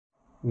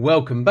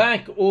Welcome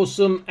back,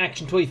 awesome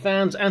action toy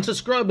fans and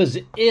subscribers.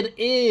 It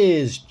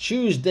is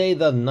Tuesday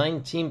the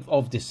 19th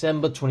of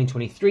December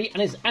 2023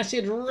 and it's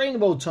Acid Rain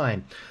World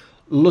time.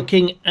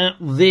 Looking at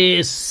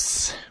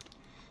this,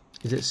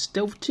 is it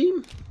Stealth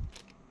Team?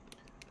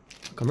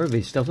 I can't remember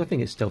if it's Stealth, I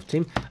think it's Stealth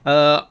Team.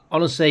 I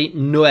want to say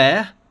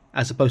Neuer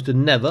as opposed to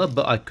Never,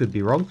 but I could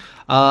be wrong.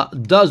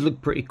 Does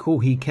look pretty cool.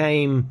 He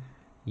came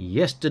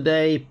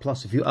yesterday,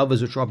 plus a few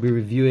others which I'll be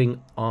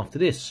reviewing after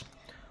this.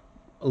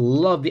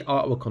 Love the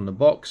artwork on the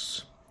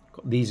box.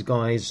 Got these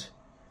guys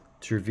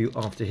to review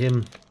after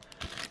him.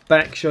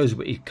 Back shows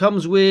what he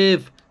comes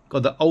with.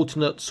 Got the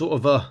alternate sort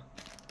of a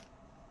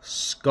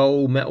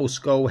skull, metal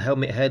skull,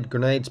 helmet head,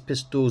 grenades,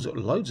 pistols,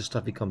 loads of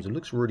stuff he comes with.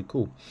 Looks really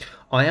cool.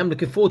 I am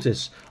looking forward to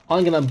this.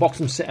 I'm going to unbox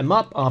him, set him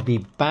up. I'll be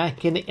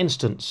back in an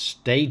instant.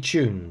 Stay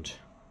tuned.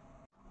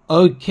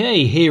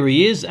 Okay, here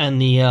he is,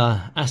 and the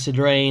Acid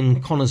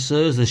Rain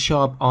connoisseurs, the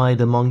sharp-eyed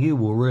among you,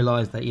 will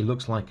realise that he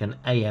looks like an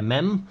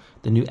AMM,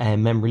 the new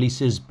AMM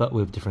releases, but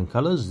with different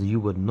colours. You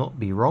would not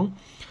be wrong.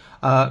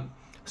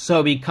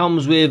 So he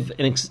comes with,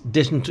 in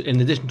addition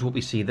to what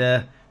we see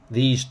there,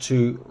 these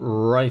two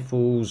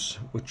rifles,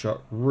 which are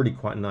really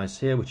quite nice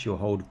here, which you'll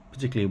hold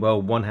particularly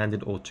well,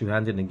 one-handed or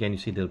two-handed. And again, you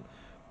see the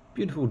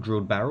beautiful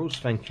drilled barrels.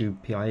 Thank you,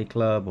 PIA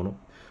Club,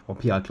 or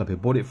PIA Club who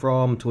bought it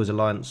from, Toys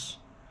Alliance,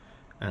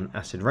 and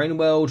Acid Rain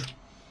World.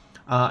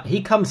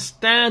 He comes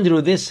standard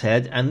with this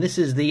head, and this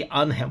is the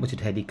unhelmeted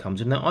head he comes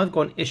in. Now, I've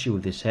got an issue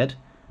with this head,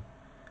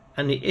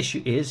 and the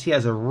issue is he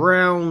has a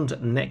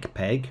round neck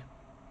peg,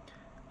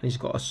 and he's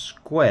got a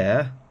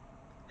square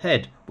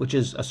head, which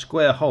is a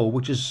square hole,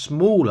 which is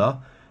smaller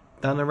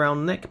than a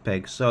round neck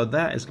peg. So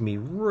that is going to be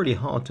really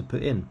hard to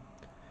put in.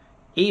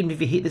 Even if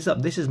you heat this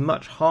up, this is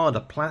much harder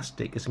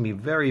plastic. It's going to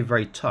be very,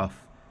 very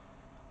tough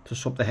to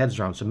swap the heads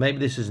around. So maybe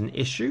this is an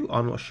issue.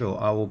 I'm not sure.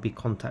 I will be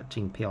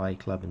contacting PIA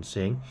Club and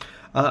seeing.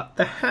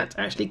 The hat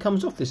actually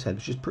comes off this head,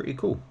 which is pretty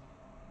cool.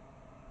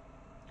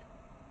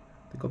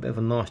 They've got a bit of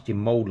a nasty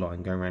mold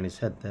line going around his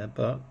head there,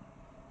 but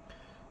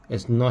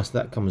it's nice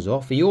that comes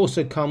off. He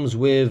also comes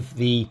with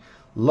the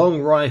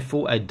long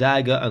rifle, a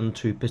dagger, and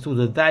two pistols.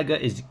 The dagger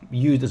is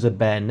used as a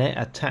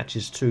bayonet,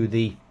 attaches to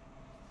the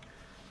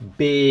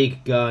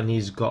big gun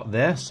he's got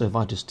there. So if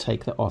I just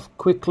take that off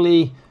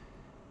quickly,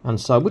 and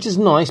so, which is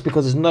nice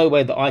because there's no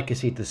way that I can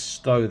see to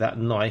stow that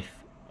knife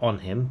on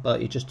him,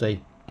 but you just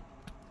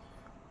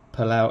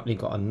pull out and you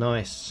got a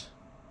nice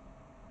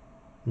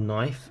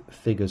knife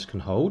figures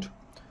can hold.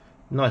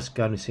 Nice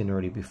gun we've seen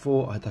already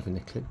before. I don't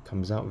think the clip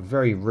comes out.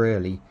 Very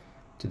rarely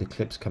do the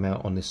clips come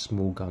out on this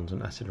small guns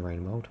on Acid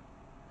Rain World.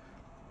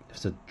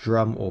 It's a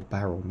drum or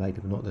barrel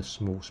maybe, but not the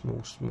small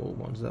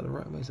ones. Is that the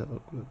right way? Is that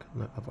look?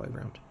 No, other way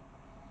around.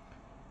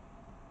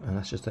 And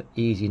that's just an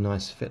easy,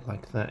 nice fit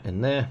like that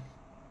in there.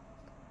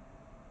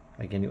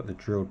 Again, you've got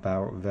the drilled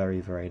barrel,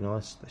 very, very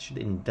nice. That should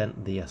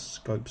indent the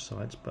scope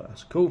sides, but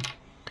that's cool.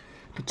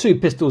 The two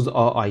pistols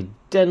are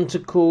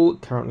identical,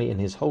 currently in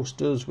his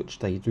holsters, which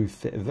they do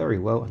fit very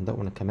well and don't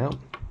want to come out.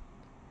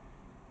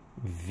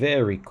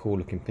 Very cool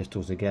looking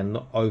pistols again,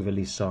 not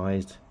overly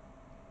sized.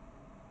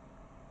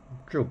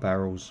 Drilled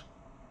barrels.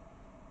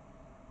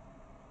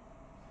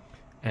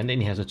 And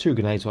then he has the two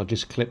grenades, so I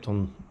just clipped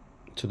on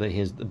to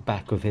the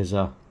back of his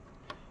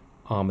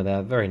armour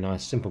there. Very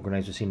nice, simple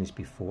grenades. We've seen this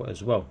before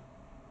as well.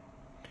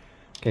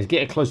 Okay, let's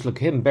get a close look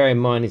at him. Bear in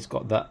mind he's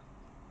got that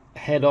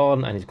head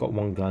on and he's got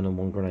one gun and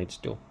one grenade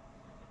still.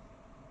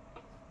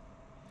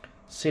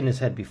 Seen his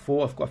head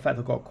before. In fact,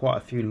 I've got quite a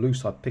few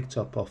loose I picked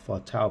up off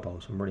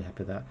Taobao, so I'm really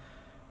happy with that.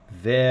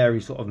 Very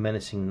sort of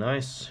menacing,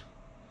 nice.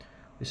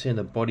 We've seen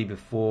the body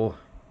before.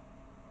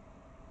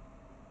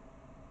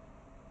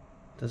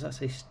 Does that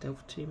say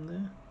Stealth Team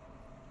there?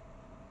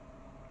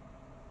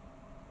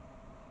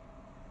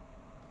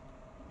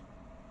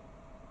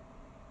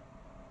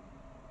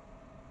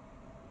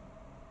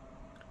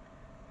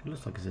 It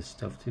looks like it's a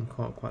Stealth Team.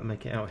 Can't quite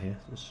make it out here.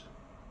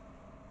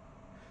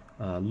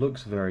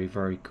 Looks very,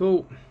 very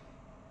cool.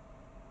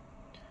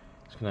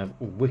 It's going to have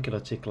wicked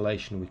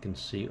articulation, we can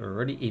see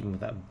already, even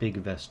with that big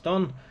vest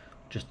on.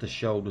 Just the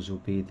shoulders will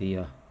be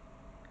the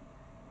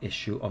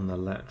issue on the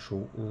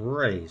lateral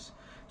raise.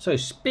 So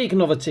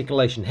speaking of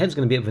articulation, head's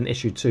going to be a bit of an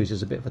issue too, so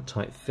it's a bit of a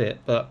tight fit.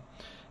 But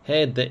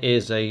head, there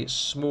is a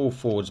small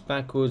forwards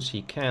backwards.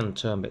 He can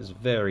turn, but it's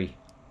very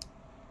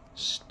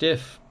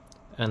stiff.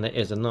 And there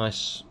is a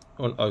nice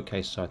on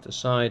okay side to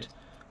side.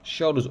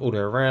 Shoulders all the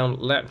way around.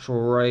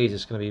 Lateral raise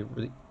is going to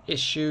be the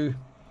issue.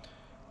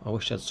 I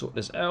wish I'd sort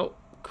this out,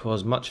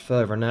 because much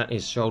further than that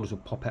his shoulders will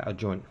pop out of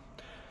joint.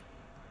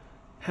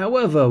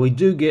 However, we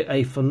do get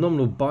a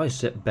phenomenal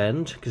bicep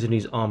bend because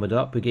he's armoured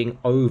up. We're getting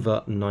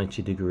over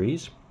 90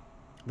 degrees.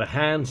 The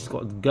hands, he's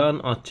got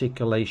gun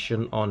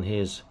articulation on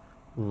his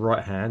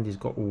right hand. He's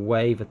got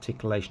wave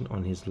articulation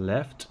on his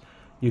left.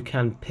 You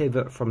can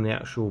pivot from the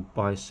actual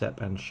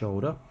bicep and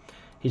shoulder.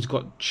 He's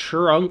got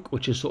trunk,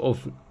 which is sort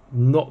of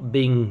not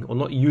being or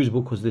not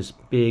usable because of this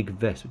big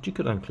vest, which you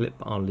could unclip,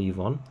 but I'll leave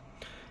on.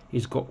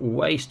 He's got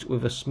waist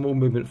with a small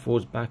movement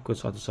forwards,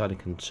 backwards, side to side, and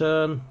can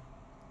turn.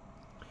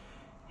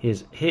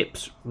 His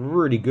hips,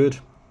 really good.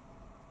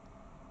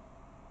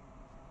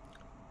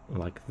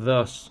 like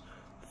thus.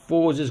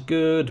 Forwards is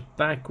good,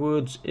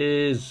 backwards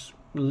is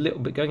a little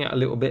bit, going out a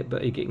little bit,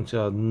 but you're getting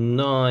to a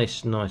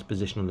nice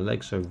position on the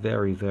leg, so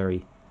very,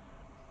 very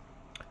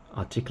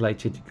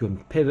articulated. You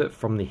can pivot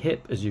from the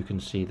hip, as you can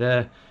see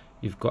there.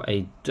 You've got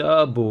a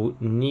double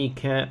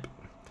kneecap.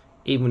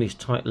 Even with these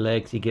tight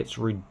legs, he gets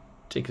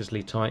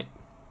ridiculously tight.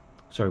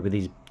 Sorry, with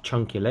these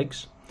chunky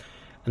legs.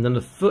 And then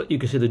the foot, you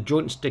can see the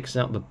joint sticks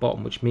out the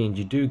bottom, which means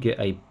you do get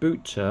a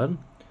boot turn,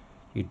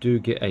 you do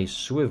get a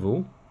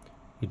swivel,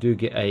 you do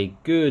get a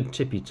good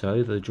tippy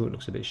toe. The joint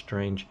looks a bit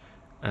strange,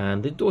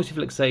 and the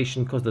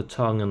dorsiflexation, because the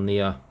tongue and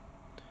the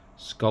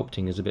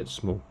sculpting is a bit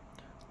small,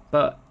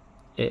 but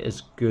it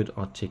is good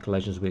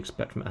articulation as we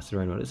expect from Acid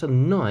Rain World. It's a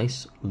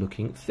nice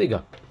looking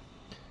figure.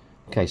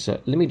 Okay,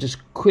 so let me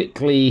just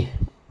quickly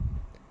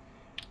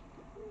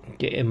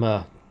get him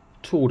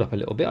tooled up a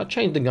little bit. I'll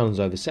change the guns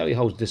over, see how he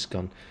holds this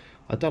gun.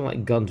 I don't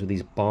like guns with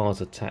these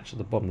bars attached at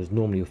the bottom, because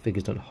normally your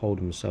figures don't hold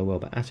them so well,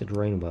 but Acid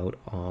Rain World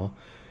are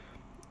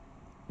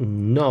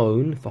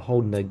known for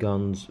holding their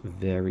guns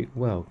very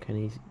well. Can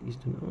he's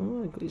doing,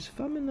 oh, got his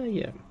thumb in there,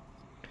 yeah.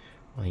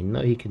 I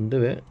know he can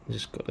do it,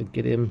 just got to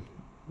get him,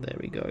 there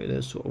we go,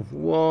 there's sort of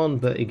one,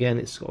 but again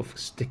it's sort of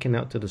sticking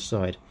out to the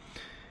side.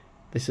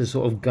 This is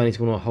sort of gun he's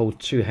going to hold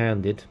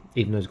two-handed,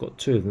 even though he's got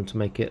two of them, to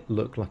make it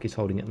look like he's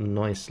holding it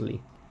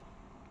nicely.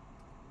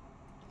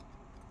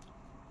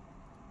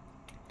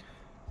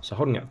 So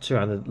holding up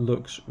two-handed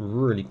looks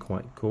really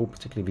quite cool,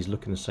 particularly if he's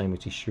looking the same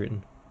as he's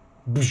shooting.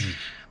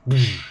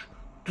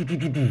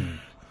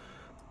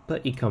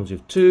 But he comes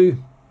with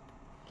two,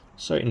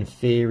 so in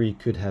theory you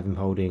could have him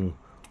holding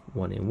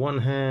one in one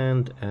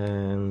hand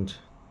and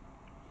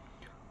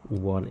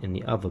one in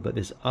the other, but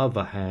this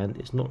other hand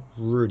is not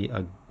really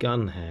a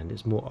gun hand,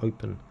 it's more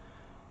open,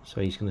 so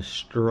he's going to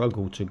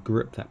struggle to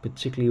grip that,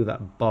 particularly with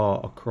that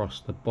bar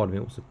across the bottom. It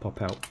wants to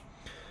pop out,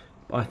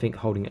 but I think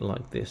holding it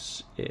like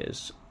this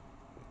is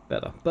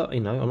better. But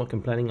you know, I'm not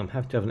complaining, I'm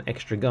happy to have an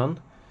extra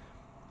gun,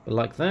 but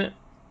like that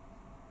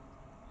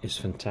is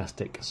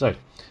fantastic. So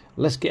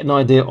let's get an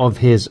idea of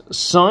his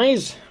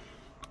size.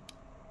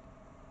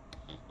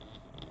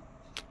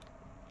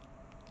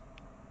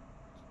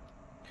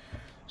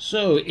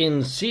 So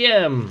in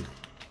cm,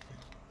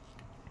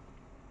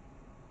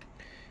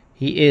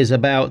 he is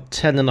about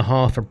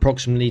 10.5,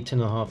 approximately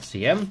 10.5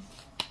 cm.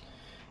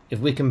 If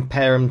we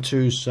compare him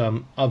to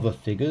some other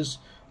figures,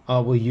 I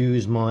will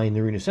use my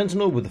Naruna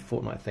Sentinel with the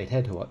Fortnite Fade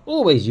head, who I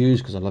always use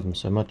because I love him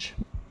so much.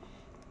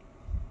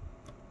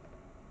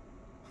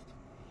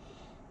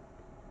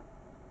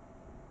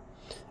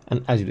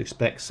 And as you'd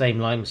expect, same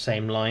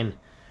line,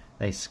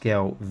 they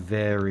scale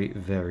very,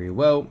 very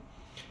well.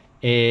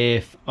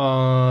 If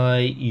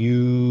I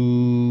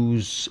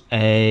use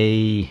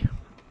a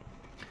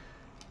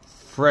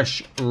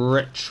fresh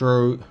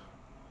retro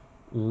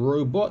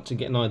robot to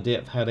get an idea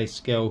of how they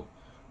scale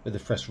with the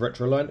fresh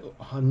retro line,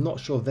 I'm not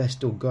sure if they're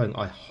still going.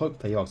 I hope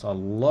they are, so I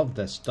love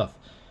their stuff,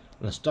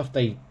 and the stuff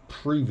they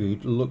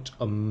previewed looked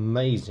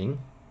amazing.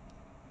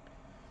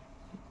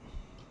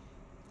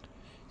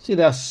 See,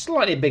 they're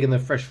slightly bigger than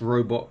the fresh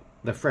robot,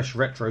 the fresh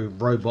retro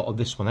robot of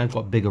this one. They've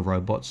got bigger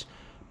robots,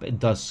 but it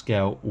does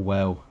scale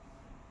well.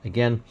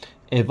 Again,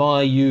 if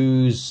I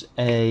use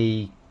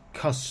a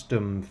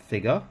custom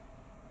figure,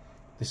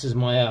 this is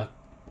my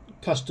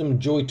custom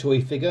Joy Toy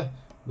figure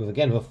with,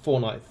 again, with a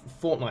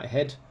Fortnite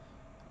head.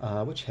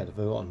 Which head have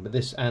I on? But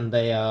this, and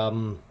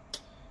a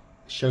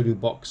Shodu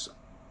box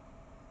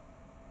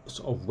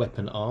sort of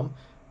weapon arm,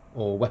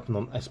 or weapon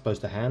arm as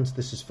opposed to hands.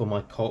 This is for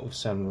my Cult of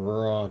San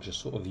Raja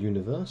sort of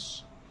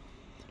universe,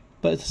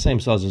 but it's the same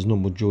size as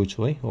normal Joy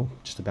Toy, or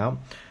just about.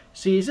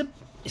 See, it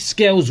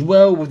scales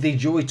well with the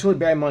Joy Toy.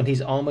 Bear in mind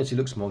he's armored, so he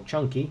looks more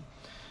chunky.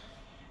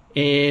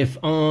 If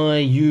I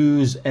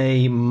use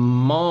a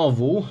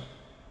Marvel,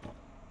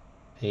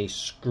 a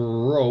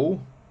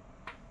scroll,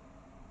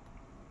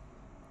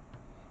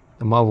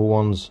 the Marvel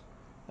ones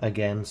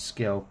again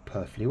scale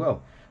perfectly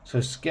well. So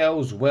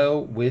scales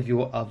well with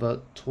your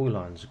other toy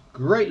lines.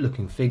 Great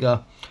looking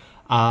figure.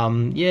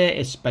 Yeah,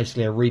 it's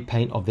basically a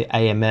repaint of the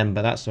AMM,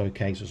 but that's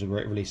okay, so it's a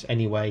great release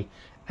anyway.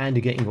 And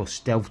you're getting your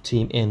stealth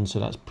team in, so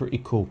that's pretty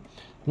cool.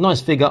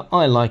 Nice figure,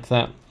 I like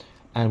that.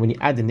 And when you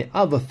add in the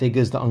other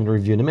figures that I'm going to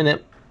review in a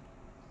minute,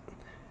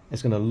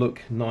 it's going to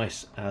look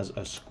nice as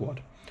a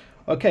squad.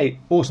 Okay,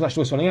 awesome, that's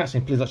all signing out.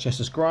 So please like, share,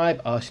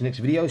 subscribe. I'll see you next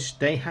video.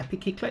 Stay happy,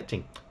 keep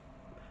collecting,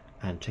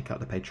 and check out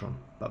the Patreon.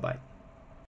 Bye bye.